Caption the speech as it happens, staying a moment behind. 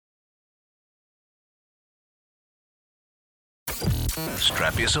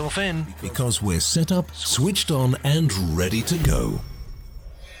Strap yourself in because we're set up, switched on, and ready to go.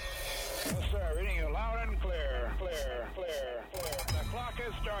 Yes, sir. Reading you loud and clear. Clear. The clock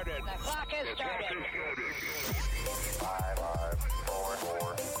has started. The clock has started. 5,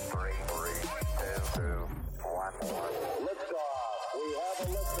 4, 3, 2, 1. Liftoff. We have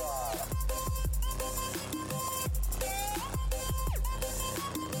a liftoff.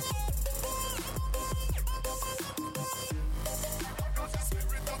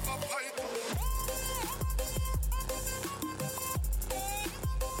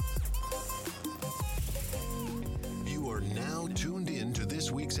 You are now tuned in to this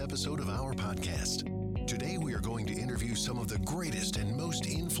week's episode of our podcast. Today we are going to interview some of the greatest and most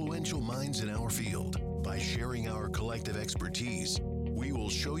influential minds in our field. By sharing our collective expertise, we will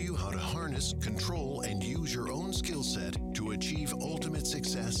show you how to harness, control, and use your own skill set to achieve ultimate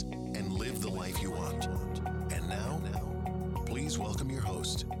success and live the life you want. And now, please welcome your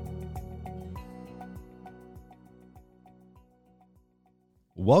host.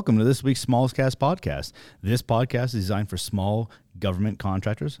 Welcome to this week's Smallscast podcast. This podcast is designed for small government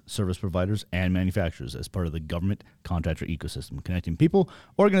contractors, service providers, and manufacturers as part of the government contractor ecosystem, connecting people,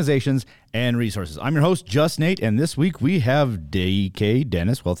 organizations, and resources. I'm your host, Just Nate, and this week we have DK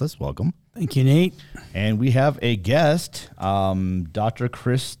Dennis with us. Welcome. Thank you, Nate. And we have a guest, Dr.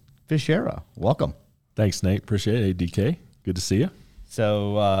 Chris Fichera. Welcome. Thanks, Nate. Appreciate it. Hey, DK. Good to see you.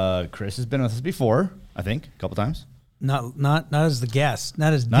 So Chris has been with us before, I think, a couple times. Not as the guest,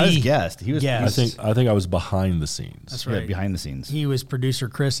 not as guest. He was. Guest. I think I was behind the scenes. That's right. Yeah, behind the scenes. He was producer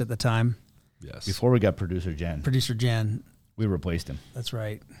Chris at the time. Yes. Before we got producer Jen. Producer Jen. We replaced him. That's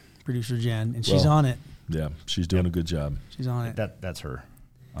right. Producer Jen, and she's on it. Yeah, she's doing a good job. She's on it. That's her.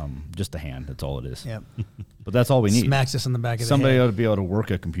 Just a hand. That's all it is. Yep. But that's all we need. Smacks us on the back of Somebody the head. ought to be able to work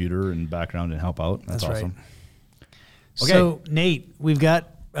a computer in the background and help out. That's awesome. Right. Okay. So, Nate, we've got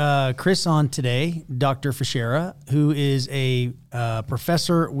Chris on today, Dr. Fichera, who is a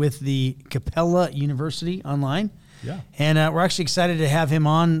professor with the Capella University online. Yeah. And we're actually excited to have him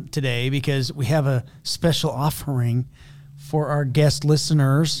on today because we have a special offering for our guest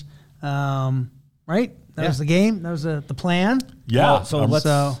listeners. Right? That was the game. That was the plan. Yeah. Well, so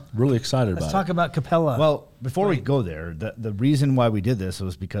I'm really excited about Let's talk it. about Capella. Well, before we go there, the reason why we did this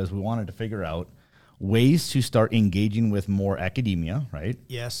was because we wanted to figure out ways to start engaging with more academia, right?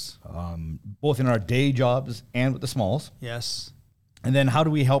 Yes. Both in our day jobs and with the smalls. Yes. And then how do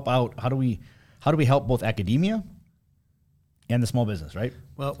we help out? How do we help both academia and the small business, right?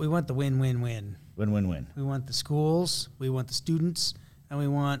 Well, we want the win-win-win. Win-win-win. We want the schools, we want the students, and we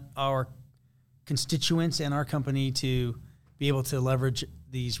want our constituents and our company to be able to leverage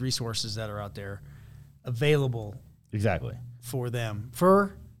these resources that are out there available Exactly. for them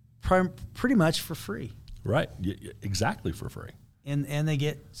for pretty much for free. Right. Exactly for free. And they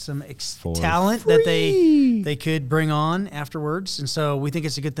get some For talent free. that they could bring on afterwards. And so we think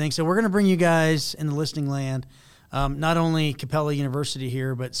it's a good thing. So we're going to bring you guys in the listening land, not only Capella University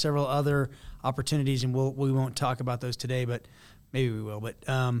here, but several other opportunities. And we won't talk about those today, but maybe we will. But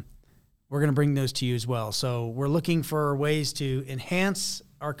we're going to bring those to you as well. So we're looking for ways to enhance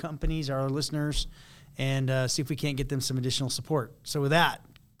our companies, our listeners, and see if we can't get them some additional support. So with that,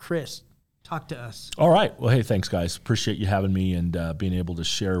 Chris, talk to us. All right. Well, hey, thanks, guys. Appreciate you having me and being able to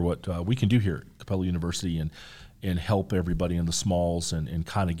share what we can do here at Capella University and help everybody in the smalls and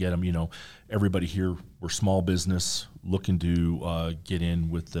kind of get them, everybody here, we're small business looking to get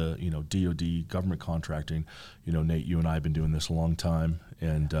in with the, DOD, government contracting. Nate, you and I have been doing this a long time.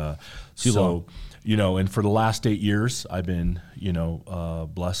 And and for the last 8 years, I've been,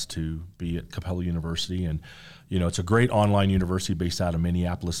 blessed to be at Capella University. And, it's a great online university based out of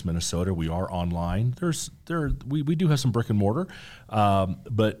Minneapolis, Minnesota. We are online. We do have some brick and mortar,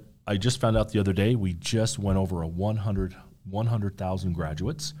 but I just found out the other day we just went over 100,000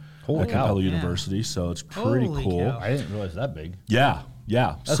 graduates at Capella University, so it's pretty Holy cool. cow. I didn't realize that big. Yeah.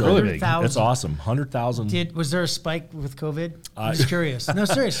 That's so really big. It's awesome. 100,000. Was there a spike with COVID? I'm just curious. No,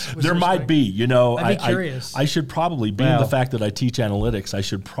 serious. Was There a might spike? be. I'd be curious. I should probably, being the fact that I teach analytics, I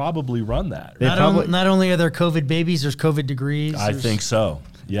should probably run that. Not only are there COVID babies, there's COVID degrees. I there's think so.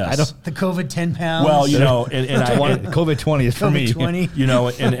 Yes. the COVID 10 pounds. Well, and COVID 20 is for me. COVID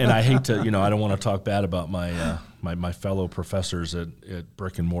 20. and I hate to, I don't want to talk bad about my my fellow professors at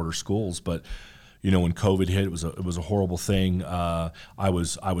brick and mortar schools, but when COVID hit, it was a horrible thing. I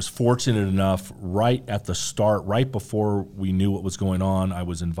was fortunate enough right at the start, right before we knew what was going on, I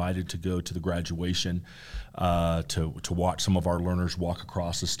was invited to go to the graduation to watch some of our learners walk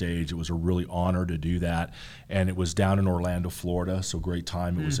across the stage. It was a really honor to do that, and it was down in Orlando, Florida. So great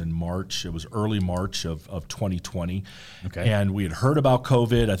time. It was in March. It was early March of 2020, and we had heard about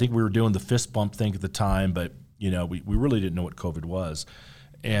COVID. I think we were doing the fist bump thing at the time, but we really didn't know what COVID was.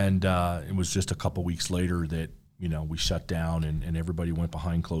 And it was just a couple weeks later that, we shut down and everybody went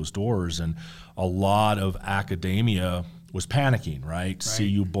behind closed doors. And a lot of academia was panicking, right?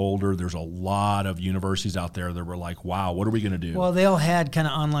 CU Boulder, there's a lot of universities out there that were like, wow, what are we going to do? Well, they all had kind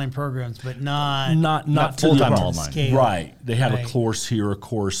of online programs, but not full-time online. Scale. Right. They had a course here, a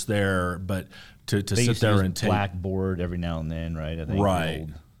course there, but to sit there and take Blackboard every now and then, right? I think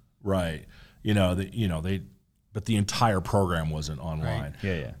right. But the entire program wasn't online. Right.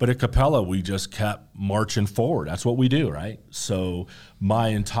 Yeah. But at Capella, we just kept marching forward. That's what we do, right? So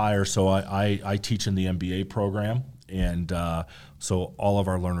I teach in the MBA program, and so all of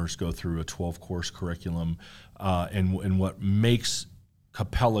our learners go through a 12-course curriculum. And what makes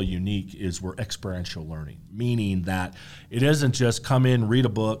Capella unique is we're experiential learning, meaning that it isn't just come in, read a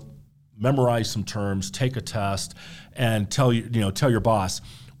book, memorize some terms, take a test, and tell your boss,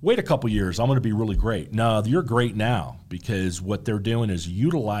 wait a couple years, I'm going to be really great. No, you're great now, because what they're doing is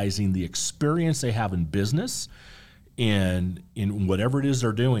utilizing the experience they have in business and in whatever it is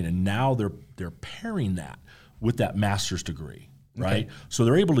they're doing, and now they're pairing that with that master's degree, right? Okay. So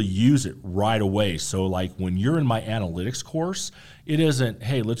they're able to use it right away. So like when you're in my analytics course, it isn't,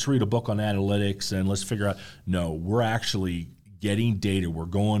 hey, let's read a book on analytics and let's figure out. No, we're actually getting data. We're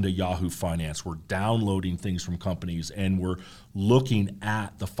going to Yahoo Finance. We're downloading things from companies, and we're looking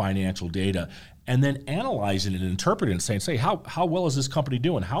at the financial data and then analyzing it and interpreting it and saying, how well is this company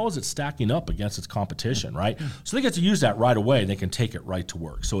doing? How is it stacking up against its competition, right? So they get to use that right away, and they can take it right to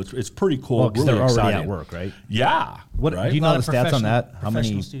work. So it's pretty cool. Well, really they're exciting. already at work, right? Yeah. What right? do you know the stats on that? How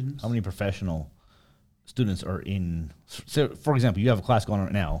many students? Students are in? So, for example, you have a class going on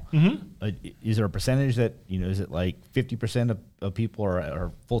right now. Mm-hmm. Is there a percentage that is it like 50% of people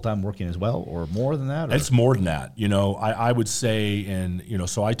are full time working as well, or more than that? Or? It's more than that. I would say,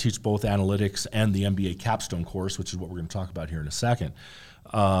 so I teach both analytics and the MBA capstone course, which is what we're going to talk about here in a second.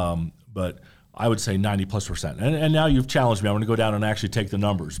 But I would say 90+%. And now you've challenged me. I'm going to go down and actually take the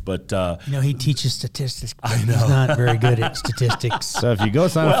numbers. But he teaches statistics. But I know. He's not very good at statistics. So if you go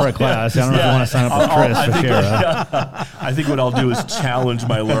sign up for a class, I don't know if you want to sign up for Chris Fichera. I think what I'll do is challenge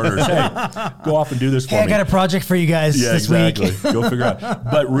my learners. Hey, go off and do this for me. I got a project for you guys this week. Go figure out.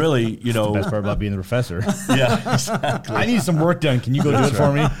 But really, That's the best part about being the professor. Yeah, exactly. I need some work done. Can you go do it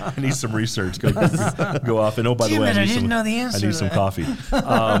for me? I need some research. Go off. And by the way, I didn't know the answer. I need some coffee.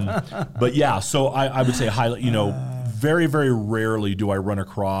 But yeah. So I would say very, very rarely do I run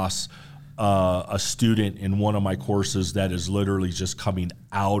across a student in one of my courses that is literally just coming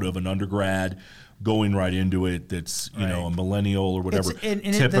out of an undergrad, going right into it. That's a millennial or whatever.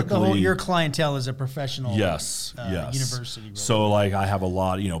 Typically, your clientele is a professional. Yes. University. Really. So I have a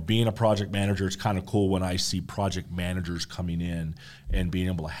lot. Being a project manager, it's kind of cool when I see project managers coming in and being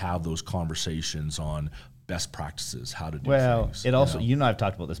able to have those conversations on best practices, how to do things. It also, you and I have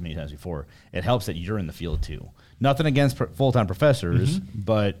talked about this many times before. It helps that you're in the field too. Nothing against full-time professors,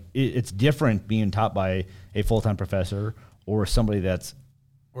 but it's different being taught by a full-time professor or somebody that's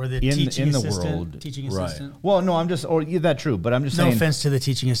or the in teaching the assistant, world. Teaching assistant. Well, no, that's true, but I'm just saying. No offense to the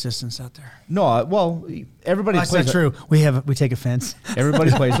teaching assistants out there. No, everybody plays. That's not true. We take offense.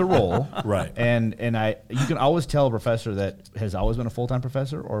 Everybody plays a role, right? And you can always tell a professor that has always been a full-time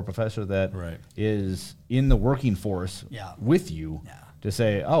professor or a professor that is in the working force with you. Yeah. To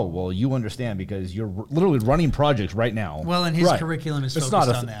say, oh, well, you understand because you're literally running projects right now. Well, and his curriculum is focused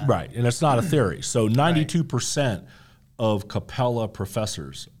on that. Right, and it's not a theory. So 92% of Capella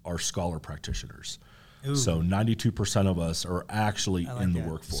professors are scholar practitioners. Ooh. So 92% of us are actually in the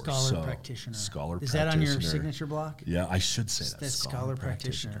workforce. Scholar practitioner. Is that on your signature block? Yeah, I should say that. That's scholar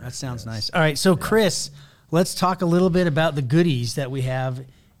practitioner. That sounds nice. All right, so Chris, let's talk a little bit about the goodies that we have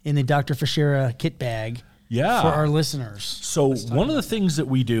in the Dr. Fichera kit bag. Yeah. For our listeners. So one of the things that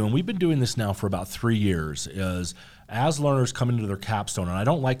we do, and we've been doing this now for about 3 years, is as learners come into their capstone, and I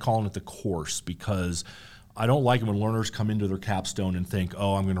don't like calling it the course because I don't like it when learners come into their capstone and think,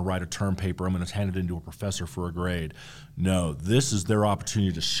 oh, I'm going to write a term paper, I'm going to hand it into a professor for a grade. No, this is their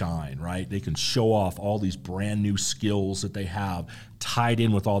opportunity to shine, right? They can show off all these brand new skills that they have tied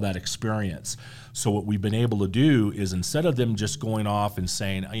in with all that experience. So what we've been able to do is, instead of them just going off and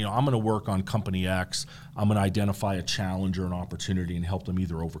saying, I'm going to work on company X, I'm going to identify a challenge or an opportunity and help them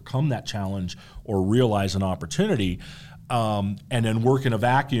either overcome that challenge or realize an opportunity, and then work in a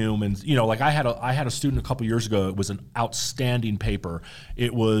vacuum. And like I had a student a couple years ago. It was an outstanding paper.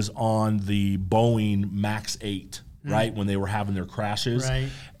 It was on the Boeing Max 8, right, when they were having their crashes. Right.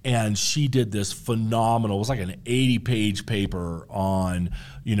 And she did this phenomenal. It was like an 80-page paper on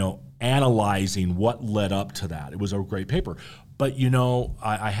analyzing what led up to that. It was a great paper. But,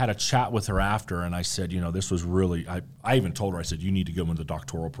 I had a chat with her after, and I said, this was really, I even told her, I said, you need to go into the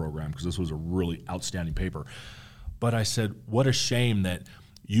doctoral program because this was a really outstanding paper. But I said, what a shame that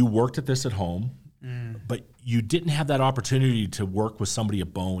you worked at this at home, but you didn't have that opportunity to work with somebody at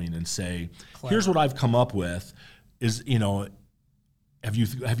Boeing and say, here's what I've come up with. Is, have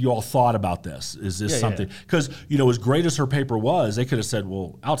you all thought about this? Is this something? Because, as great as her paper was, they could have said,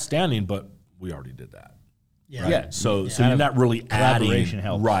 well, outstanding, but we already did that. Yeah. Right? Yeah. So you're not really Collaboration adding.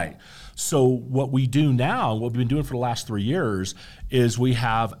 helps. Right. So what we do now, what we've been doing for the last 3 years, is we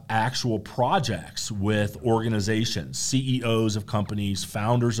have actual projects with organizations, CEOs of companies,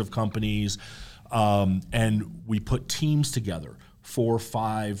 founders of companies, and we put teams together. 4 or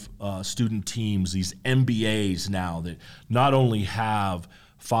 5 student teams, these MBAs now that not only have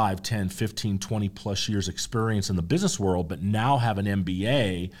 5, 10, 15, 20 plus years experience in the business world, but now have an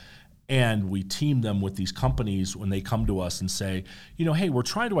MBA, and we team them with these companies when they come to us and say, hey, we're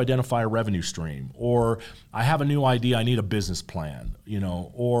trying to identify a revenue stream, or I have a new idea, I need a business plan,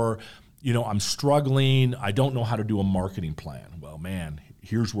 or I'm struggling, I don't know how to do a marketing plan. Well, man,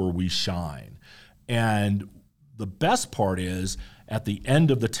 here's where we shine. And the best part is, at the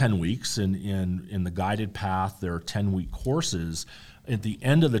end of the 10 weeks, in the guided path, there are 10-week courses. At the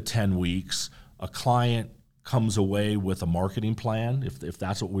end of the 10 weeks, a client comes away with a marketing plan, if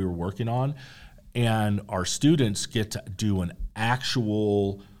that's what we were working on, and our students get to do an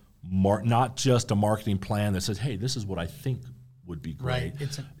actual, not just a marketing plan that says, hey, this is what I think would be great. Right.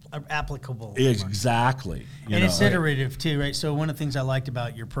 It's applicable. Exactly. And it's iterative too, right? So one of the things I liked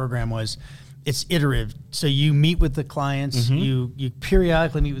about your program was it's iterative. So you meet with the clients, you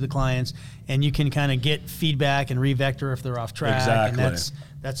periodically meet with the clients, and you can kind of get feedback and re-vector if they're off track. Exactly. And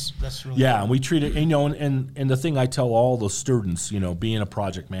that's really yeah, cool. and we treat it, and the thing I tell all the students, being a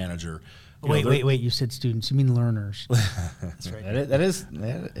project manager. Wait, you said students. You mean learners. That's right.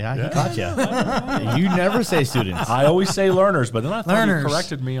 He caught you. You never say students. I always say learners, but then I thought Learners. you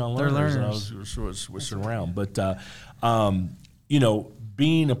corrected me on They're learners. learners. And I was sort of switching around. But,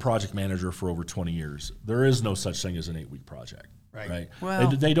 being a project manager for over 20 years, there is no such thing as an 8-week project. Right.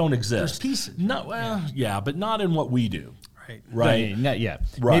 Well, they don't exist. there's pieces. No, but not in what we do. Right. Right.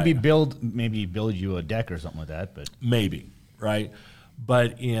 Right. Maybe build you a deck or something like that, but maybe, right?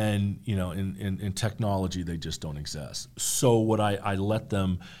 But in technology, they just don't exist. So what I let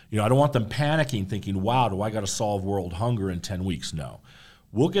them, I don't want them panicking, thinking, wow, do I got to solve world hunger in 10 weeks? No.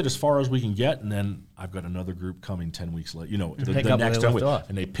 We'll get as far as we can get, and then I've got another group coming 10 weeks later, the next 10 weeks.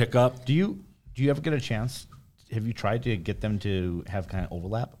 And they pick up. Do you ever get a chance? Have you tried to get them to have kind of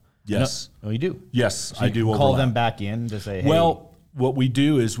overlap? Yes. No, you do? Yes, So I do call overlap. them back in to say, hey. Well, what we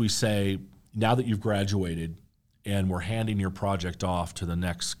do is we say, now that you've graduated and we're handing your project off to the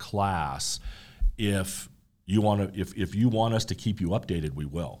next class, if you want us to keep you updated, we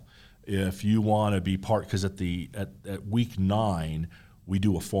will. If you want to be part, because at week 9, we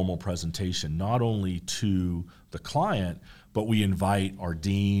do a formal presentation, not only to the client, but we invite our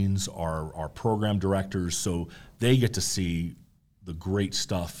deans, our program directors, so they get to see the great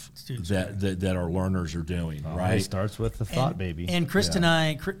stuff that our learners are doing, right? It starts with the thought, baby. And Chris and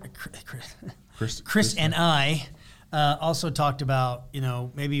I, Chris and I also talked about,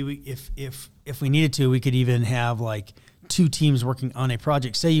 maybe if we needed to, we could even have like 2 teams working on a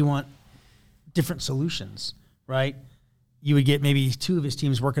project. Say you want different solutions, right? You would get maybe 2 of his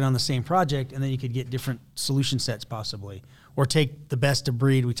teams working on the same project, and then you could get different solution sets possibly. Or take the best of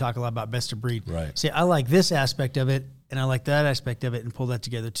breed. We talk a lot about best of breed. Right. Say, I like this aspect of it, and I like that aspect of it, and pull that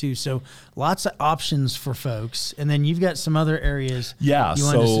together too. So lots of options for folks. And then you've got some other areas you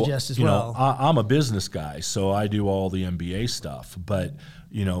wanted to suggest as well. I'm a business guy, so I do all the MBA stuff. But,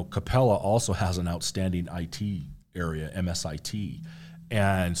 Capella also has an outstanding IT area, MSIT.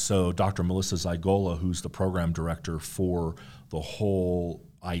 And so Dr. Melissa Zygola, who's the program director for the whole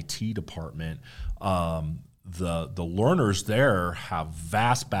IT department, the learners there have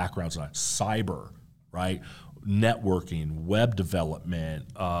vast backgrounds on cyber, right? Networking, web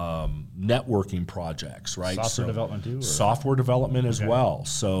development, networking projects, right? Software development too? Or? Software development as well.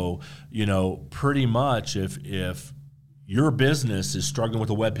 So, pretty much if your business is struggling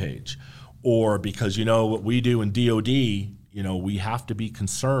with a web page, or because what we do in DoD, we have to be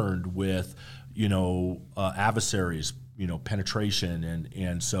concerned with, adversaries, penetration,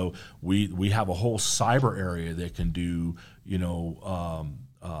 and so we have a whole cyber area that can do,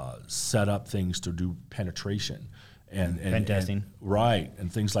 set up things to do penetration and pen testing, right,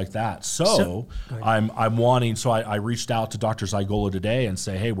 and things like that. So I'm wanting. So I reached out to Dr. Zygola today and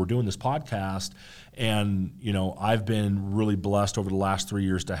say, hey, we're doing this podcast, and I've been really blessed over the last 3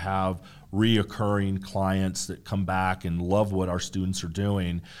 years to have reoccurring clients that come back and love what our students are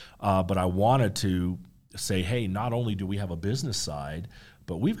doing. But I wanted to say, hey, not only do we have a business side,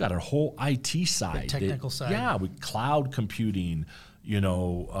 but we've got a whole IT side, the technical side. Yeah, with cloud computing,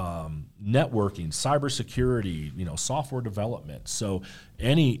 networking, cybersecurity, software development. So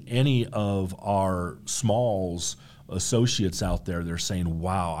any of our smalls associates out there, they're saying,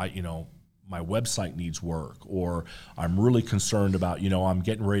 wow, my website needs work, or I'm really concerned about, I'm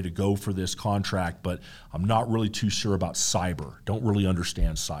getting ready to go for this contract, but I'm not really too sure about cyber, don't really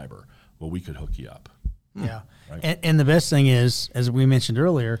understand cyber. Well, we could hook you up. Yeah. Right. And the best thing is, as we mentioned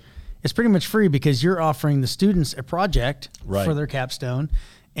earlier, it's pretty much free because you're offering the students a project for their capstone,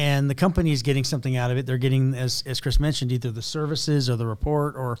 and the company is getting something out of it. They're getting, as Chris mentioned, either the services or the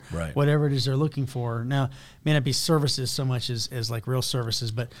report or whatever it is they're looking for. Now, it may not be services so much as like real services,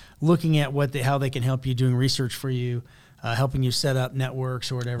 but looking at how they can help you, doing research for you, helping you set up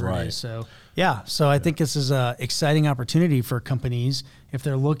networks or whatever it is. So, I think this is an exciting opportunity for companies if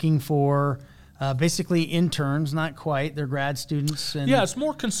they're looking for basically interns, not quite. They're grad students. And it's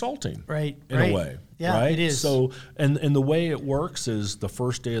more consulting, in a way. Yeah, right? it is. So, and the way it works is the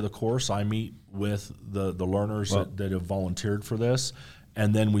first day of the course, I meet with the learners that have volunteered for this,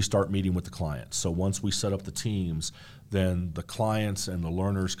 and then we start meeting with the clients. So once we set up the teams, then the clients and the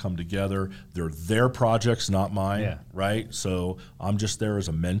learners come together. They're their projects, not mine, right? So I'm just there as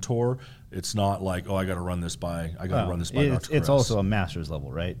a mentor. It's not like, I got to run this by Dr. Chris. It's also a master's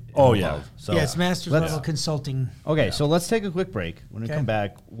level, right? Oh, yeah. So it's master's level consulting. Okay, so let's take a quick break. When we come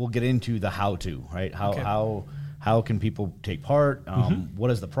back, we'll get into the how-to, right? How can people take part?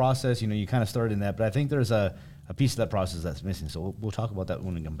 What is the process? You kind of started in that, but I think there's a piece of that process that's missing. So we'll talk about that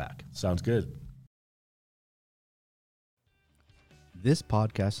when we come back. Sounds good. This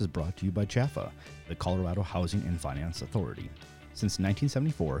podcast is brought to you by CHAFA, the Colorado Housing and Finance Authority. Since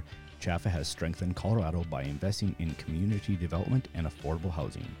 1974, CHAFA has strengthened Colorado by investing in community development and affordable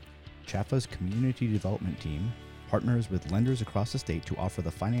housing. CHAFA's community development team partners with lenders across the state to offer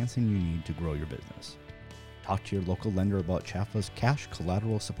the financing you need to grow your business. Talk to your local lender about CHAFA's Cash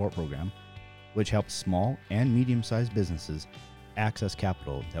Collateral Support Program, which helps small and medium-sized businesses access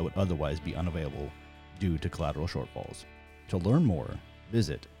capital that would otherwise be unavailable due to collateral shortfalls. To learn more,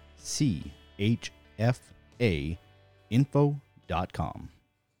 visit chfainfo.com.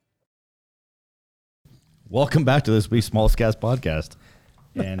 Welcome back to this week's Smallest Cast podcast.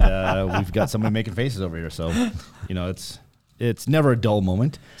 And we've got somebody making faces over here. So, it's never a dull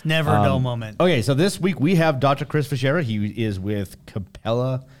moment. It's never a dull moment. Okay, so this week we have Dr. Chris Fichera. He is with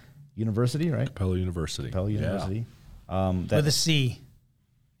Capella University, right? Capella University. University. With a C.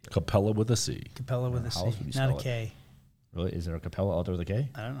 Capella with a C. Capella with a C, not a K. Really? Is there a Capella out there with a K?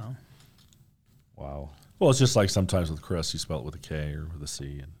 I don't know. Wow. Well, it's just like sometimes with Chris, you spell it with a K or with a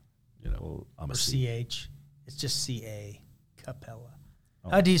C, and I'm a C. CH. It's just CA. Capella.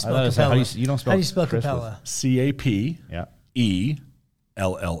 How do you spell Capella? How do you spell Capella? CAPELLA. You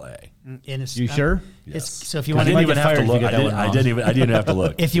sure? Yes. So if you want to even have to look, I didn't have to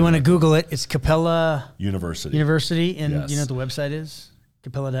look. If you want to Google it, it's Capella University, and you know what the website is?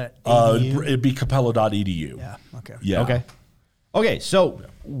 Capella.edu. It'd be capella.edu. Yeah. Okay. Yeah. Okay. So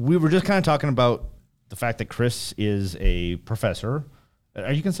we were just kind of talking about the fact that Chris is a professor.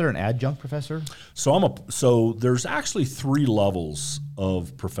 Are you considered an adjunct professor? So there's actually 3 levels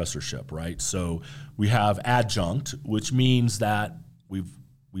of professorship, right? So we have adjunct, which means that we've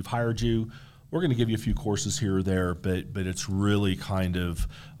hired you. We're going to give you a few courses here or there, but it's really kind of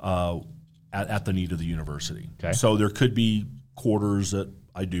at the need of the university. Okay. So there could be quarters that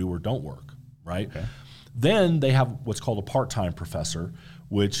I do or don't work, right? Okay. Then they have what's called a part-time professor,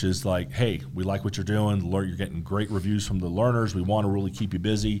 which is like, hey, we like what you're doing. You're getting great reviews from the learners. We want to really keep you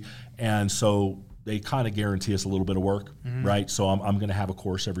busy. And so they kind of guarantee us a little bit of work, right? So I'm going to have a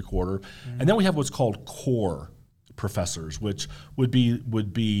course every quarter. And then we have what's called core professors, which would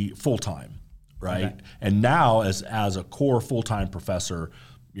be full-time, right? Okay. And now as a core full-time professor,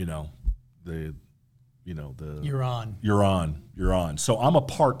 You're on. You're on. So I'm a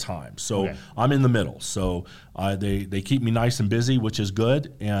part-time. So Okay. I'm in the middle. So they keep me nice and busy, which is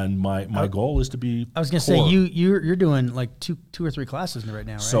good. And my goal is to be. I was going to say you're doing like two or three classes right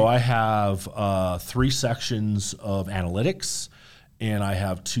now, right? So I have 3 sections of analytics, and I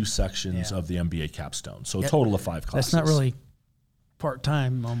have 2 sections of the MBA capstone. So a total of 5 classes. That's not really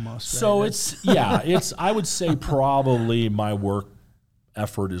part-time almost. Right? So it's I would say probably my work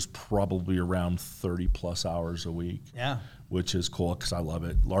effort is probably around 30 plus hours a week. Yeah. Which is cool because I love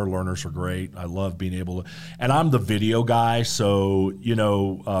it. Our learners are great. I love being able to, and I'm the video guy. So,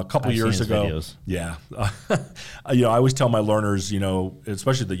 a couple I've years seen his ago, videos. yeah, I always tell my learners,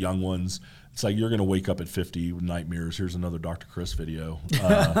 especially the young ones, it's like you're going to wake up at 50 with nightmares. Here's another Dr. Chris video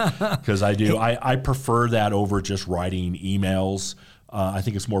because I do. I prefer that over just writing emails. I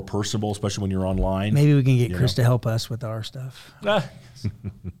think it's more personable, especially when you're online. Maybe we can get Chris to help us with our stuff.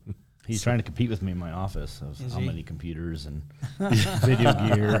 He's trying to compete with me in my office of how many computers and video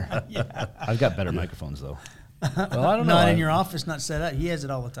gear. Yeah. I've got better microphones, though. Well, I don't know. Not in your office, not set up. He has it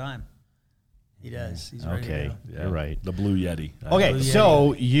all the time. He does. He's ready Okay, to go. Yeah, you're right. The Blue Yeti. Okay, Blue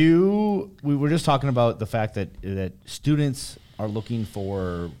so we were just talking about the fact that students are looking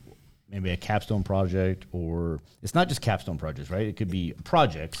for maybe a capstone project, or it's not just capstone projects, right? It could be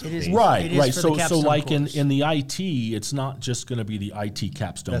projects. It is Right, It is right. for So, the capstone like course. in the IT, it's not just going to be the IT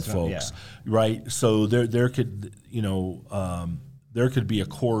capstone That's right, folks, right? So there could there could be a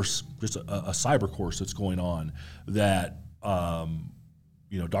course, just a cyber course that's going on that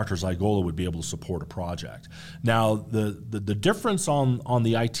Dr. Zygola would be able to support a project. Now the difference on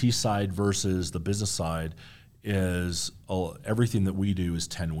the IT side versus the business side is everything that we do is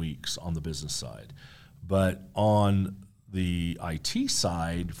 10 weeks on the business side. But on the IT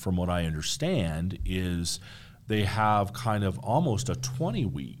side, from what I understand, is they have kind of almost a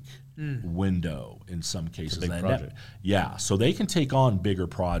 20-week window in some cases. big And project. so they can take on bigger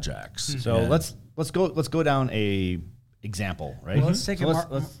projects. So And- let's go down a example, right? Well, let's take So a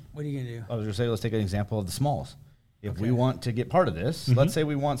let's- what are you going to do? I was going to say, let's take an example of the smalls. If we want to get part of this, let's say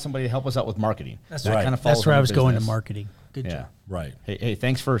we want somebody to help us out with marketing. That's That right. kind of falls That's where I under was going to business. marketing. Good Yeah. job. Right. Hey,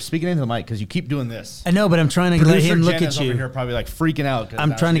 thanks for speaking into the mic because you keep doing this. I know, but I'm trying to let Producer him look Jen at is over you. here probably like freaking out. 'cause I'm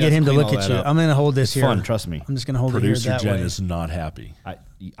now trying to she get has him to clean look all at that you. up. I'm going to hold this It's here. fun, trust me. I'm just going to hold Producer it here that Jen way. is not happy.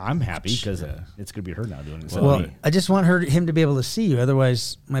 I'm happy because Yeah. it's going to be her now doing it. So Well, I just want him to be able to see you.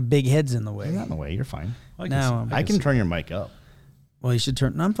 Otherwise, my big head's in the way. you're not in the way. You're fine. Now, I can turn your mic up. well, you should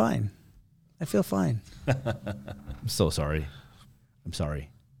turn. No, I'm fine. I feel fine. I'm so sorry. I'm sorry.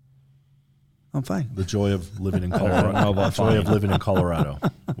 I'm fine. The joy of living in don't Colorado. know about The joy of fine. living in Colorado.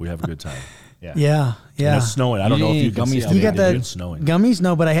 We have a good time. Yeah. And it's snowing. I don't You know if need you can see gummies how to You got Did that it's snowing. gummies?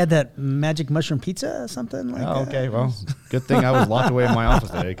 No, but I had that magic mushroom pizza, something like Oh, that. okay. Well, good thing I was locked away in my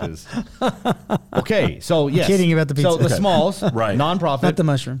office today because. Okay, so yes. kidding about the So pizza. the smalls, Right. nonprofit, Not the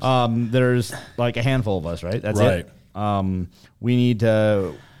mushrooms. There's like a handful of us, right? That's Right. it. We need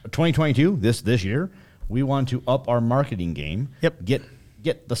 2022 this year. We want to up our marketing game. Yep.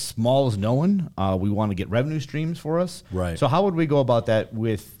 Get the smalls known. We want to get revenue streams for us. Right. So how would we go about that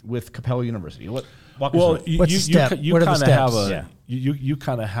with Capella University? Walk us Well, through it. you What's the step? you What are the kind of have steps? a you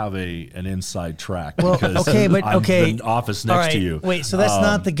kind of have an inside track. Well, because okay, but I'm okay. the office All next right, to you. Wait, so that's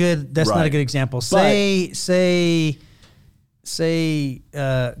not the good. That's not a right. good example. But- Say,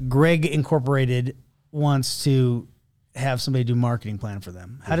 Greg Incorporated wants to have somebody do marketing plan for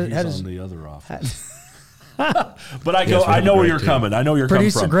them. How He's does on the other office. But I know have where Greg you're too. coming. I know you're coming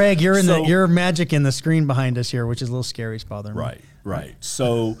producer from. Greg? You're in So- you're magic in the screen behind us here, which is a little scary. It's bothering me. Right.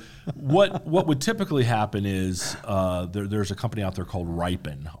 So what would typically happen is there's a company out there called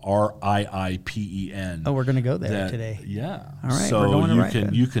Ripen, RIIPEN. Oh, we're going to go there today. Yeah. All right, So we're going to you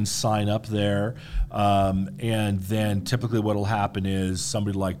Ripen. you can sign up there, and then typically what'll happen is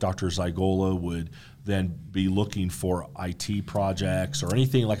somebody like Dr. Zygola would then be looking for IT projects or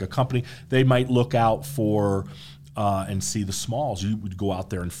anything like a company. They might look out for. And see the smalls. You would go out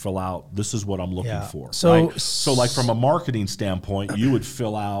there and fill out. This is what I'm looking Yeah. for. So- right? So, like from a marketing standpoint, you would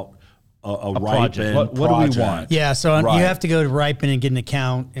fill out a project. Ripen What do we project. want? Yeah, so Right. you have to go to Ripen and get an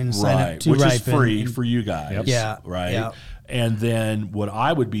account and sign up Right, to which Ripen. is free for you guys. Yeah, Right. yeah. And then what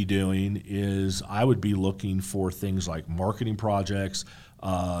I would be doing is I would be looking for things like marketing projects,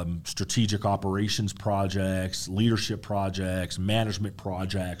 strategic operations projects, leadership projects, management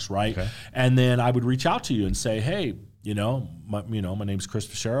projects, right? Okay. And then I would reach out to you and say, hey, my name's Chris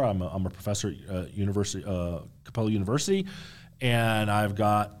Fichera. I'm a professor at Capella University, and I've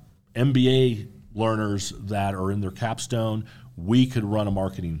got MBA learners that are in their capstone. We could run a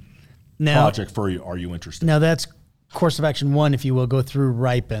marketing project for you. Are you interested? Now that's course of action one, if you will, go through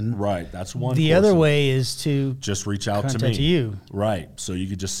Ripen. Right. That's one. The other way is to just reach out to me. contact you. Right. So you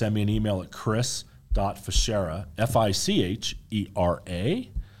could just send me an email at chris.fichera, Fichera,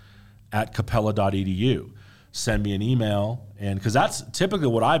 at capella.edu. Send me an email, and because that's typically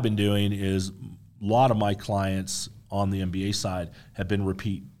what I've been doing is a lot of my clients on the MBA side have been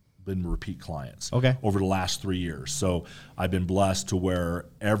repeat clients over the last 3 years. So I've been blessed to where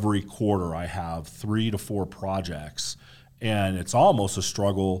every quarter I have 3 to 4 projects, and it's almost a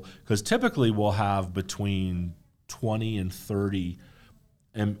struggle because typically we'll have between 20 and 30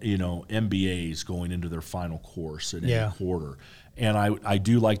 MBAs going into their final course in any quarter. And I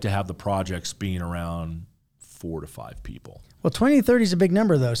do like to have the projects being around 4 to 5 people. Well, 20 to 30 is a big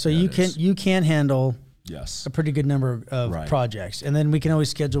number, though. So you can handle a pretty good number of projects. And then we can always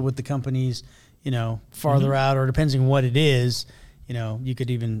schedule with the companies, farther out, or depends on what it is. You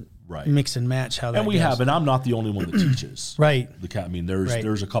could even mix and match how that and we goes. have, and I'm not the only one that teaches. Right.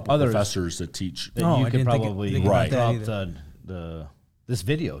 There's a couple professors that teach. That you could probably drop this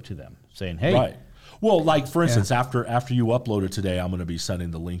video to them saying, hey. Right. Well, like for instance, after you upload it today, I'm going to be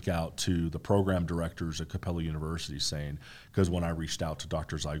sending the link out to the program directors at Capella University, saying, because when I reached out to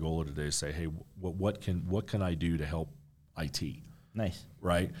Dr. Zygola today, say, hey, what can I do to help IT? Nice.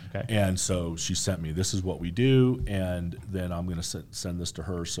 Right. Okay. And so she sent me, this is what we do, and then I'm going to send this to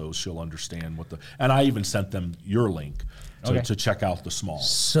her so she'll understand and I even sent them your link to check out the small.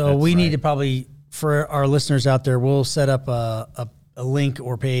 So we need to probably, for our listeners out there, we'll set up a link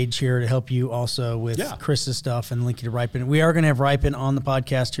or page here to help you also with Chris's stuff and link you to Ripen. We are going to have Ripen on the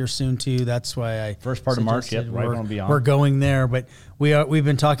podcast here soon too. That's why I first part of March. Yep, Ripen will be on. We're going there, but we've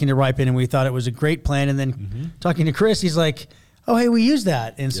been talking to Ripen and we thought it was a great plan. And then talking to Chris, he's like, "Oh, hey, we use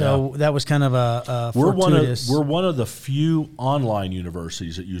that," and so that was kind of a fortuitous. We're one of the few online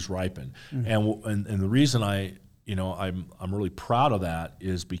universities that use Ripen, and the reason I'm really proud of that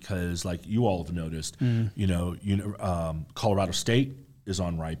is because, like you all have noticed, Colorado State is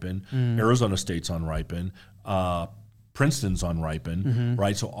on Ripen, Arizona State's on Ripen, Princeton's on Ripen,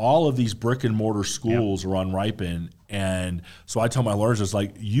 right? So all of these brick and mortar schools are on Ripen, and so I tell my learners, it's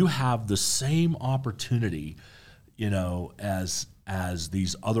like you have the same opportunity, as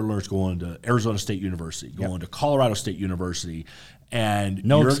these other learners going to Arizona State University, going to Colorado State University. And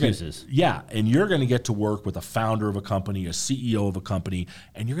no excuses. And you're going to get to work with a founder of a company, a CEO of a company,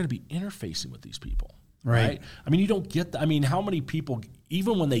 and you're going to be interfacing with these people, right? I mean, you don't get I mean, how many people,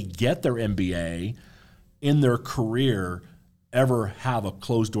 even when they get their MBA in their career, ever have a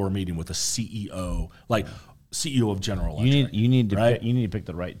closed door meeting with a CEO, like CEO of General Electric? You need to pick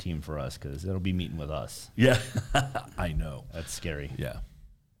the right team for us because it'll be meeting with us. Yeah, I know. That's scary. Yeah.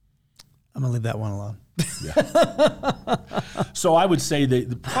 I'm going to leave that one alone. Yeah. So I would say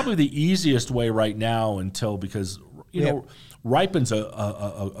that probably the easiest way right now because Ripen's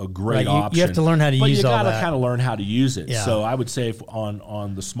a great option. You have to learn how to use it. But you got to kind of learn how to use it. Yeah. So I would say if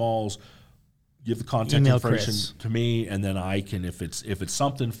on the smalls, give the contact Email information Chris. to me, and then I can, if it's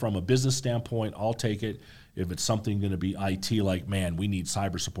something from a business standpoint, I'll take it. If it's something going to be IT, like, man, we need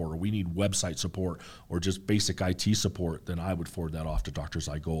cyber support or we need website support or just basic IT support, then I would forward that off to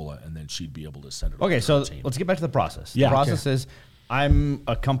Dr.Zygola, and then she'd be able to send it over to her team. Let's get back to the process. Yeah, the process is I'm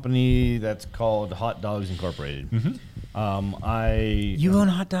a company that's called Hot Dogs Incorporated. You own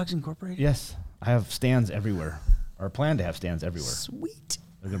Hot Dogs Incorporated? Yes. I have stands everywhere, or plan to have stands everywhere. Sweet.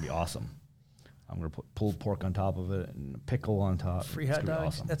 They're going to be awesome. I'm going to put pulled pork on top of it and a pickle on top. Free It's hot gonna be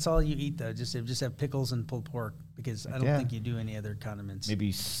dogs. awesome. That's all you eat, though. Just have pickles and pulled pork because I don't think you do any other condiments.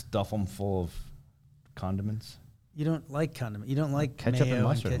 Maybe stuff them full of condiments. You don't like condiment. You don't like Ketchup mayo and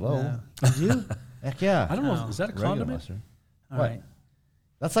mustard. Hello. No. You do? Heck yeah. I don't know. Is that a Regular condiment? mustard. All What? right.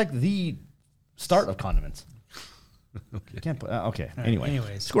 That's like the start of condiments. Okay. Can't put. Okay. All right, Anyway.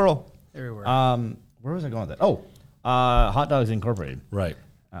 anyways. Squirrel. There we were. Where was I going with that? Oh, Hot Dogs Incorporated. Right.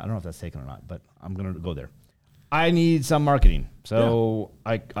 I don't know if that's taken or not, but I'm going to go there. I need some marketing. So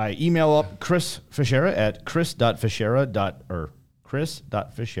I email up Chris Fichera at chris.fichera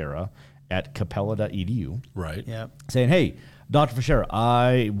at capella.edu. Right. Yeah. Saying, hey, Dr. Fichera,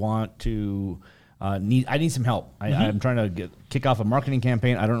 I want to I need some help. I'm trying to kick off a marketing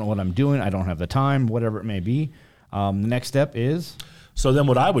campaign. I don't know what I'm doing. I don't have the time, whatever it may be. The next step is? So then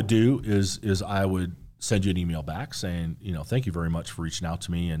what I would do is I would send you an email back saying, thank you very much for reaching out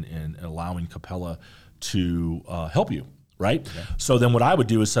to me and allowing Capella to help you, right? Okay. So then what I would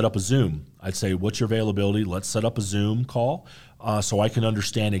do is set up a Zoom. I'd say, what's your availability? Let's set up a Zoom call so I can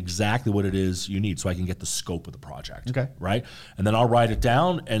understand exactly what it is you need so I can get the scope of the project, okay, right? And then I'll write it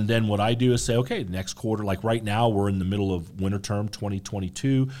down, and then what I do is say, okay, next quarter, like right now we're in the middle of winter term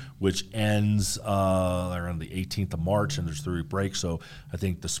 2022, which ends around the 18th of March, and there's 3-week break, so I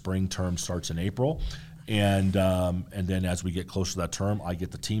think the spring term starts in April. And then as we get closer to that term, I get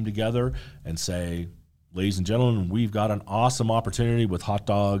the team together and say, ladies and gentlemen, we've got an awesome opportunity with Hot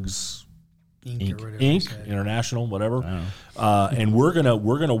Dogs Inc. International, whatever, and we're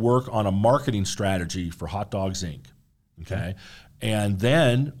gonna work on a marketing strategy for Hot Dogs Inc. Okay, and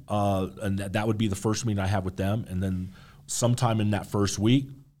then that would be the first meeting I have with them, and then sometime in that first week,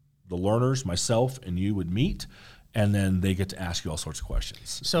 the learners, myself, and you would meet. And then they get to ask you all sorts of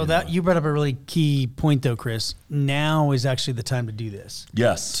questions. So you brought up a really key point, though, Chris. Now is actually the time to do this.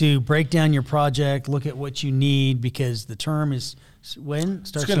 Yes. To break down your project, look at what you need, because the term is when?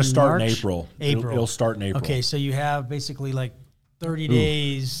 It's going to start in April. It'll start in April. Okay, so you have basically like 30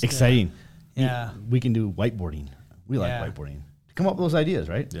 days. Exciting. Yeah. We can do whiteboarding. We like whiteboarding. Come up with those ideas,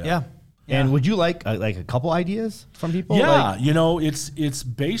 right? Yeah. And would you like a couple ideas from people? Yeah. It's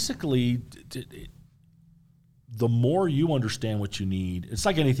basically... the more you understand what you need, it's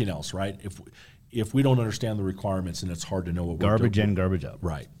like anything else, right? If we don't understand the requirements, then it's hard to know what garbage in, garbage out.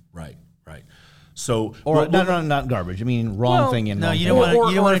 Right. So, not garbage. I mean, wrong thing in. No, wrong you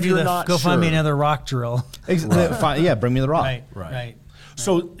thing. don't want to do the go find me another rock drill. Yeah, bring me the rock. Right.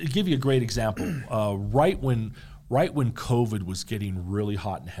 So, to give you a great example, right when COVID was getting really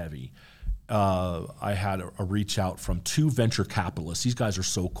hot and heavy, I had a reach out from 2 venture capitalists. These guys are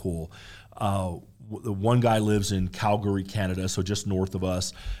so cool. The one guy lives in Calgary, Canada, so just north of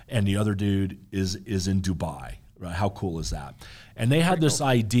us, and the other dude is in Dubai. Right? How cool is that? And they had this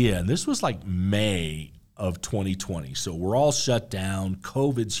idea, and this was like May of 2020. So we're all shut down.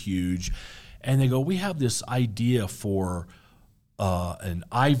 COVID's huge. And they go, we have this idea for an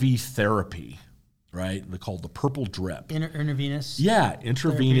IV therapy, right? They're called the purple drip. Intravenous? Yeah,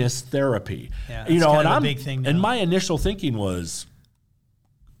 intravenous therapy. Yeah, that's kind of a big thing now. And my initial thinking was,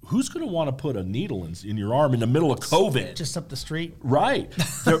 who's going to want to put a needle in your arm in the middle of COVID? Just up the street. Right.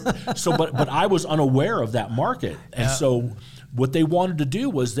 But I was unaware of that market. And so what they wanted to do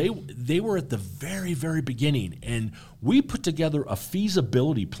was they were at the very, very beginning. And we put together a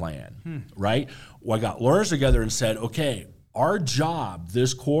feasibility plan, right? Well, I got learners together and said, okay, our job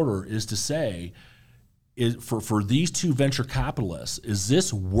this quarter is to say, for these 2 venture capitalists, is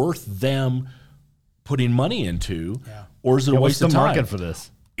this worth them putting money into? Yeah. Or is it a waste of time? What's the market for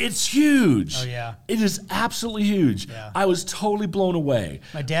this? It's huge. Oh, yeah. It is absolutely huge. Yeah. I was totally blown away.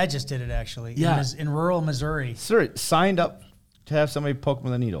 My dad just did it, actually. Yeah. In rural Missouri. Sir, signed up to have somebody poke them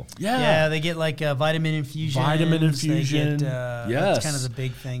with a needle. Yeah. Yeah, they get like vitamin infusion. Yes. That's kind of the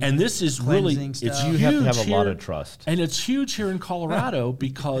big thing. And this is really, it's you huge have to have here, a lot of trust. And it's huge here in Colorado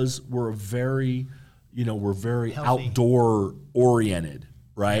because we're very healthy. outdoor oriented.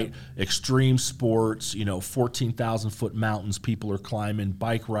 Right? Yep. Extreme sports, 14,000-foot mountains people are climbing,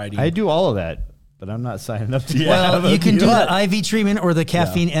 bike riding. I do all of that, but I'm not signing up to Well, you can do the IV treatment or the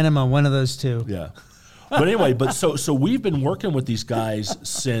caffeine enema, one of those two. Yeah. But anyway, so we've been working with these guys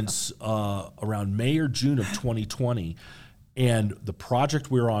since around May or June of 2020, and the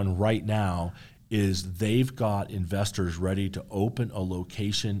project we're on right now is they've got investors ready to open a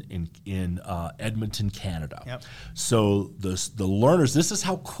location in Edmonton, Canada. Yep. So the learners, this is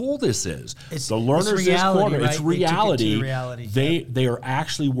how cool this is. The learners reality, this quarter, right? It's reality. Reality. They are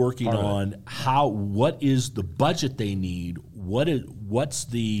actually working on what is the budget they need, what's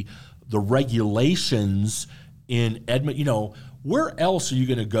the regulations in Edmonton, where else are you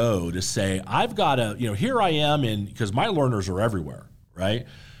going to go to say, I've got to, here I am because my learners are everywhere, right?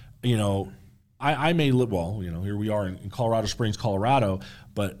 I may live, here we are in Colorado Springs, Colorado,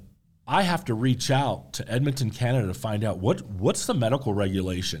 but I have to reach out to Edmonton, Canada to find out what's the medical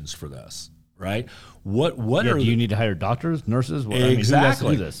regulations for this, right? Do you need to hire doctors, nurses? Exactly. Who has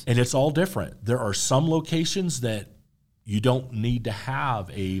to do this? And it's all different. There are some locations that you don't need to have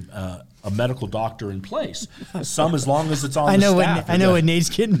a medical doctor in place. Some, as long as it's on the staff. I know what Nate's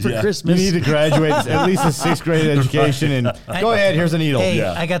getting for Christmas. You need to graduate at least a 6th grade education and go ahead, here's a needle. Hey,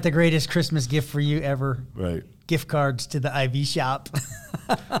 I got the greatest Christmas gift for you ever. Right. Gift cards to the IV shop.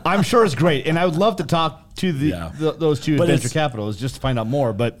 I'm sure it's great. And I would love to talk to those 2 venture capitalists just to find out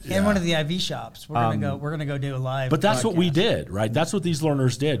more. And one of the IV shops. We're gonna go do a live. But that's what we did, right? That's what these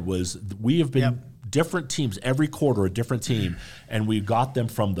learners did. Was we have been different teams every quarter, a different team, and we got them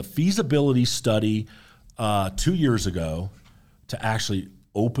from the feasibility study 2 years ago to actually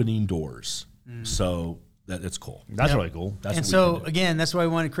opening doors. So That's cool. That's Yep. really cool. That's And what we so, can do. again, that's why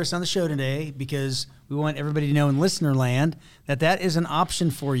we wanted Chris on the show today, because we want everybody to know in listener land that is an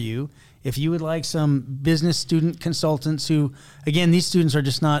option for you. If you would like some business student consultants who, again, these students are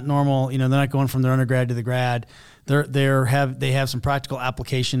just not normal. They're not going from their undergrad to the grad. They have some practical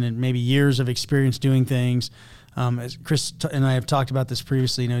application and maybe years of experience doing things. As Chris and I have talked about this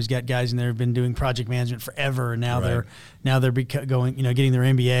previously, he's got guys in there who've been doing project management forever, and now they're going, getting their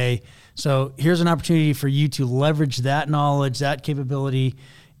MBA. So here's an opportunity for you to leverage that knowledge, that capability,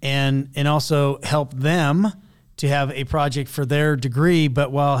 and also help them to have a project for their degree,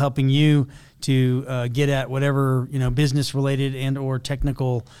 but while helping you to get at whatever business related and or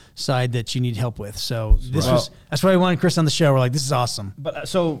technical side that you need help with. So that's why we wanted Chris on the show. We're like, this is awesome. But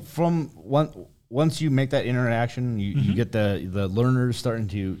so once you make that interaction, you get the learners starting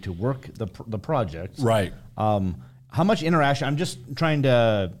to work the project. Right. How much interaction? I'm just trying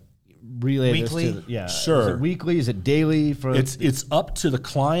to relay Weekly? this to Sure. Is it weekly? Is it daily? It's up to the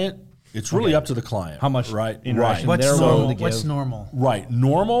client. It's really up to the client. How much interaction What's they're willing to give. What's normal? Right.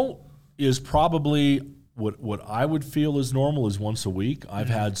 Normal is probably what I would feel is normal is once a week. I've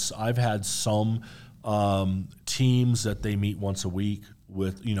had some teams that they meet once a week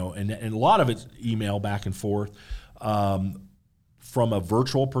with, and a lot of it's email back and forth. From a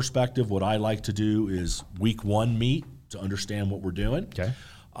virtual perspective, what I like to do is week 1 meet to understand what we're doing. Okay.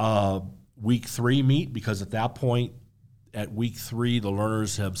 Week 3 meet, because at that point, at week 3, the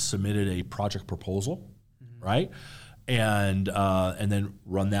learners have submitted a project proposal, right? And then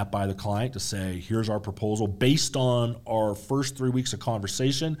run that by the client to say, here's our proposal. Based on our first 3 weeks of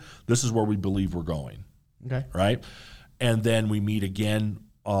conversation, this is where we believe we're going, Okay. right? And then we meet again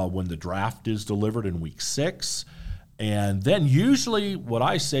when the draft is delivered in week 6. And then usually what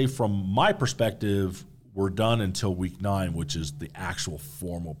I say from my perspective, we're done until week 9, which is the actual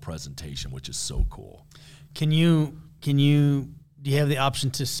formal presentation, which is so cool. Do you have the option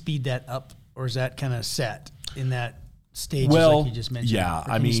to speed that up, or is that kind of set in that stages like you just mentioned? Yeah, Or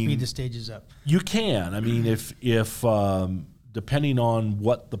can you speed the stages up? You can. I mean, if depending on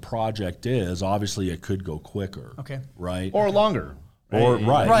what the project is, obviously it could go quicker. Okay. Right. Or longer. Or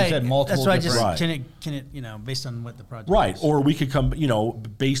right. You said multiple That's why I different- just can it based on what the project Right. is. Or we could come,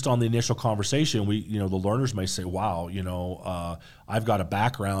 based on the initial conversation, the learners may say, wow, I've got a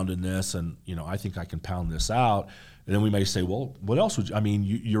background in this, and, I think I can pound this out. And then we may say, well, what else would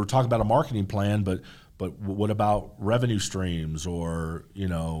you were talking about a marketing plan, but what about revenue streams or,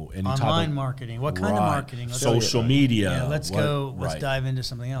 any Online type of marketing. What kind of marketing? Social media. Yeah, let's dive into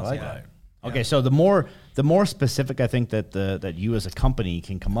something else. like yeah. Right. Okay, so the more specific I think that you as a company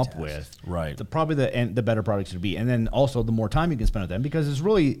can come up with, Right. the better products to be, and then also the more time you can spend with them, because it's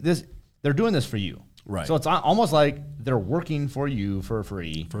really they're doing this for you, Right. So it's almost like they're working for you for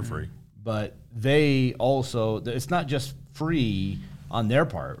free, but they also, it's not just free on their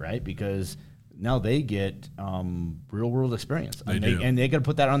part, right? Because now they get real world experience, They do. and they got to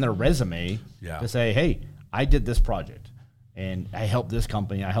put that on their resume to say, hey, I did this project. And I helped this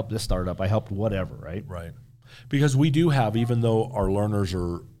company, I helped this startup, I helped whatever, right? Right. Because we do have, even though our learners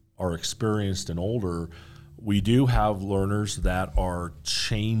are experienced and older, we do have learners that are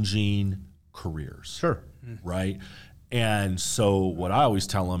changing careers. Sure. Right? And so what I always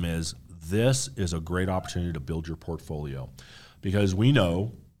tell them is, this is a great opportunity to build your portfolio. Because we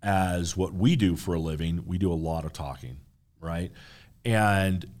know, as what we do for a living, we do a lot of talking, right?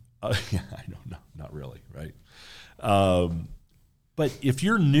 And I don't know, not really, right? But if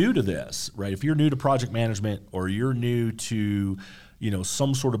you're new to this, right? If you're new to project management, or you're new to,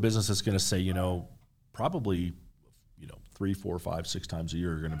 some sort of business that's going to say, probably, 3, 4, 5, 6 times a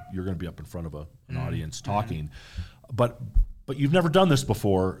year, you're gonna be up in front of an audience talking, but you've never done this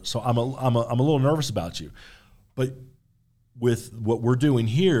before, so I'm a little nervous about you. But with what we're doing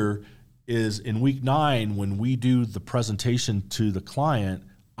here is, in week 9, when we do the presentation to the client,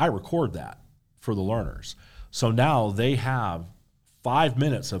 I record that for the learners. So now they have 5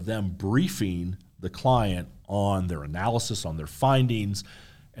 minutes of them briefing the client on their analysis, on their findings,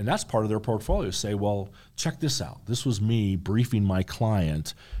 and that's part of their portfolio. Say, well, check this out. This was me briefing my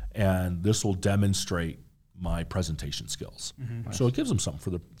client, and this will demonstrate my presentation skills. Mm-hmm. So it gives them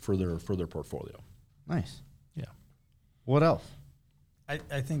something for their portfolio. Nice. Yeah. What else?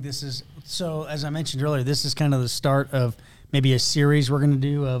 I think this is, so as I mentioned earlier, this is kind of the start of maybe a series we're going to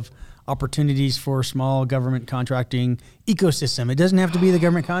do of opportunities for small government contracting ecosystem. It doesn't have to be the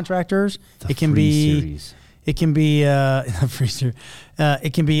government contractors. It can be it can be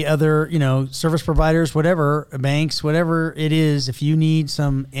other, service providers, whatever, banks, whatever it is. If you need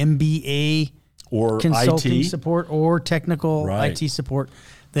some MBA or consulting IT support or technical IT support,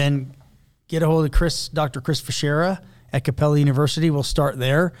 then get a hold of Dr. Chris Fichera at Capella University. We'll start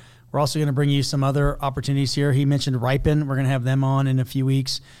there. We're also going to bring you some other opportunities here. He mentioned Ripen. We're going to have them on in a few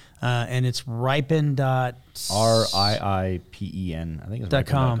weeks. And it's ripen. RIIPEN. I think it's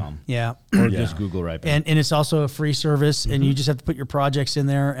ripen.com. Yeah. Or just Google Ripen. And it's also a free service, and you just have to put your projects in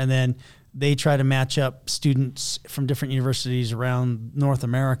there, and then they try to match up students from different universities around North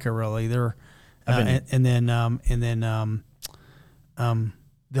America. Really, they're and then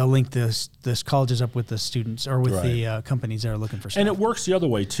they'll link this colleges up with the students or with the companies that are looking for stuff. And it works the other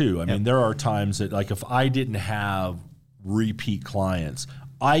way too. I mean, there are times that, like, if I didn't have repeat clients,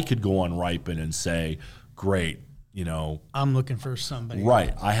 I could go on Ripen and say, great, I'm looking for somebody.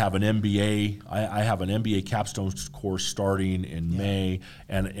 Right. I have an MBA. I have an MBA capstone course starting in May,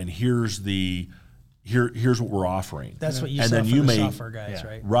 and here's what we're offering. That's what you and sell then for you the software guys,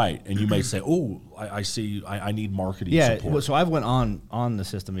 right? Right. And you may say, oh, I see, I need marketing support. So I've went on the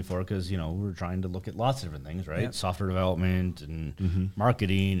system before because, we're trying to look at lots of different things, right? Yep. Software development and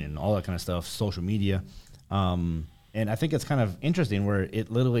marketing and all that kind of stuff, social media. And I think it's kind of interesting where it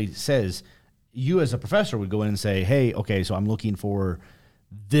literally says, you as a professor would go in and say, hey, okay, so I'm looking for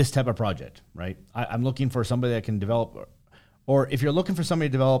this type of project, right? I'm looking for somebody that can develop, or if you're looking for somebody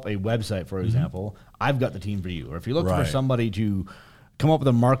to develop a website, for example, I've got the team for you. Or if you're looking for somebody to come up with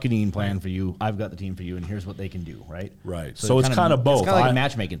a marketing plan for you, I've got the team for you, and here's what they can do, right? Right. So it's kind of both. It's kind of like a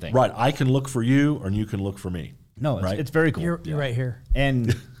matchmaking thing. Right. I can look for you, or you can look for me. No, it's very cool. You're right here.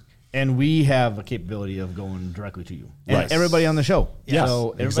 And we have a capability of going directly to you. And Right. everybody on the show. Yes, So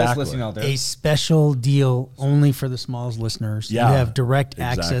everybody's exactly. listening out there. A special deal only for the Smalls listeners. Yeah, You have direct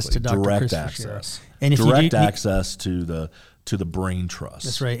access to Dr. Direct Chris access. Fichera. And if direct you access to the brain trust.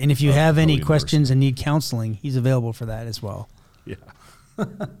 That's right. And if you have any Capella questions and need counseling, he's available for that as well. Yeah.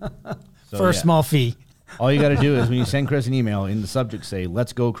 For a small fee. All you got to do is when you send Chris an email, in the subject say,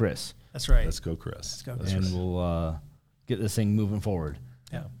 let's go, Chris. That's right. Let's go, Chris. And we'll get this thing moving forward.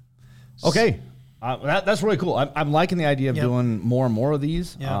 Yeah. Okay. That's really cool. I'm liking the idea of doing more and more of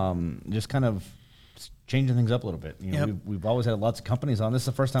these. Yep. Just kind of changing things up a little bit. We've always had lots of companies on. This is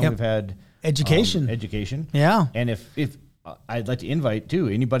the first time we've had education. Yeah. And if I'd like to invite too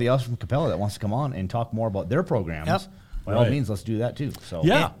anybody else from Capella that wants to come on and talk more about their programs. Yep. By all means, let's do that too. So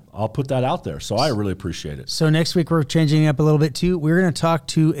Yeah, I'll put that out there. So I really appreciate it. So next week we're changing it up a little bit too. We're going to talk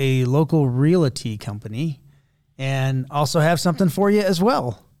to a local realty company and also have something for you as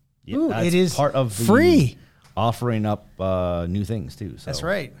well. Yeah, Ooh, that's it is part of the free. Offering up new things too. So, That's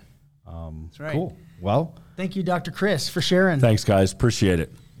right. That's right. Cool. Well, Thank you, Dr. Chris, for sharing. Thanks, guys. Appreciate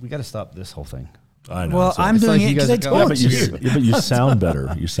it. we got to stop this whole thing. I know. Well, So- I'm doing like it you because guys I are told but you. but you sound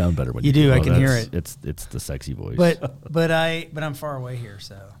better. You sound better when You do. I Oh, can hear that's- it. It's the sexy voice. But I'm far away here,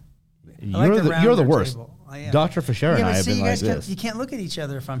 so you're the rounder worst. table. I am. Dr. Fichera and I have see, been you like guys this. you can't look at each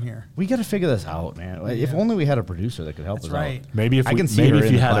other if I'm here. We got to figure this out, man. If only we had a producer that could help That's us right. out. Maybe if I we, can see maybe her if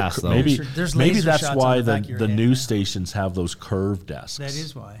in you the had class, a though. maybe There's maybe laser that's shots why on the back of your the head. news stations have those curved desks. That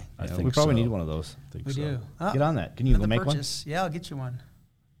is why. I Yeah, think we probably so. need one of those. I think We so. do. Get on that. Can you go Another make one? purchase. Yeah, I'll get you one.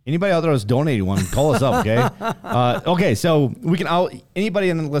 Anybody out there who's donating one, call us up, okay? Okay, so we can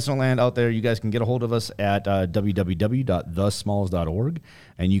anybody in the listener land out there, you guys can get a hold of us at www.thesmalls.org,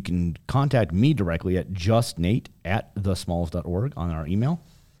 and you can contact me directly at justnate@thesmalls.org on our email.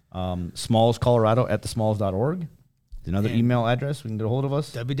 smallscolorado@thesmalls.org. Another And- email address we can get a hold of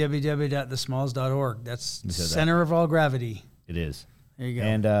us. www.thesmalls.org. That's said that. center of all gravity. It is. There you go.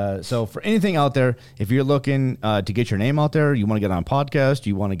 And so for anything out there, if you're looking to get your name out there, you want to get on a podcast,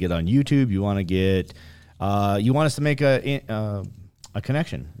 you want to get on YouTube, you want to get, you want us to make a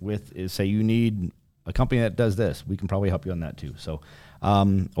connection with, say you need a company that does this, we can probably help you on that too. So,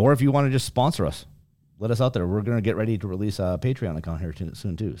 or if you want to just sponsor us, let us out there. We're going to get ready to release a Patreon account here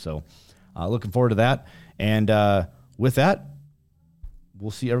soon too. So looking forward to that. And with that, we'll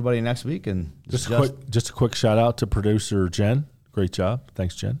see everybody next week. And Just a quick shout out to producer Jen. Great job.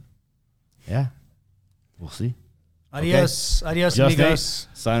 Thanks, Jen. Yeah, we'll see. Adios. Adios, Just amigos.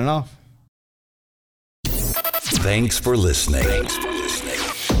 Nate, signing off. Thanks for listening.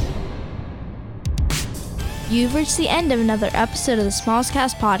 You've reached the end of another episode of the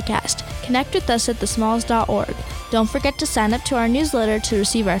Smallscast podcast. Connect with us at thesmalls.org. Don't forget to sign up to our newsletter to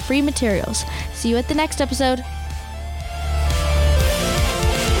receive our free materials. See you at the next episode.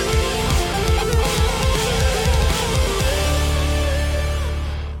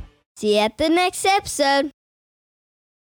 See you at the next episode.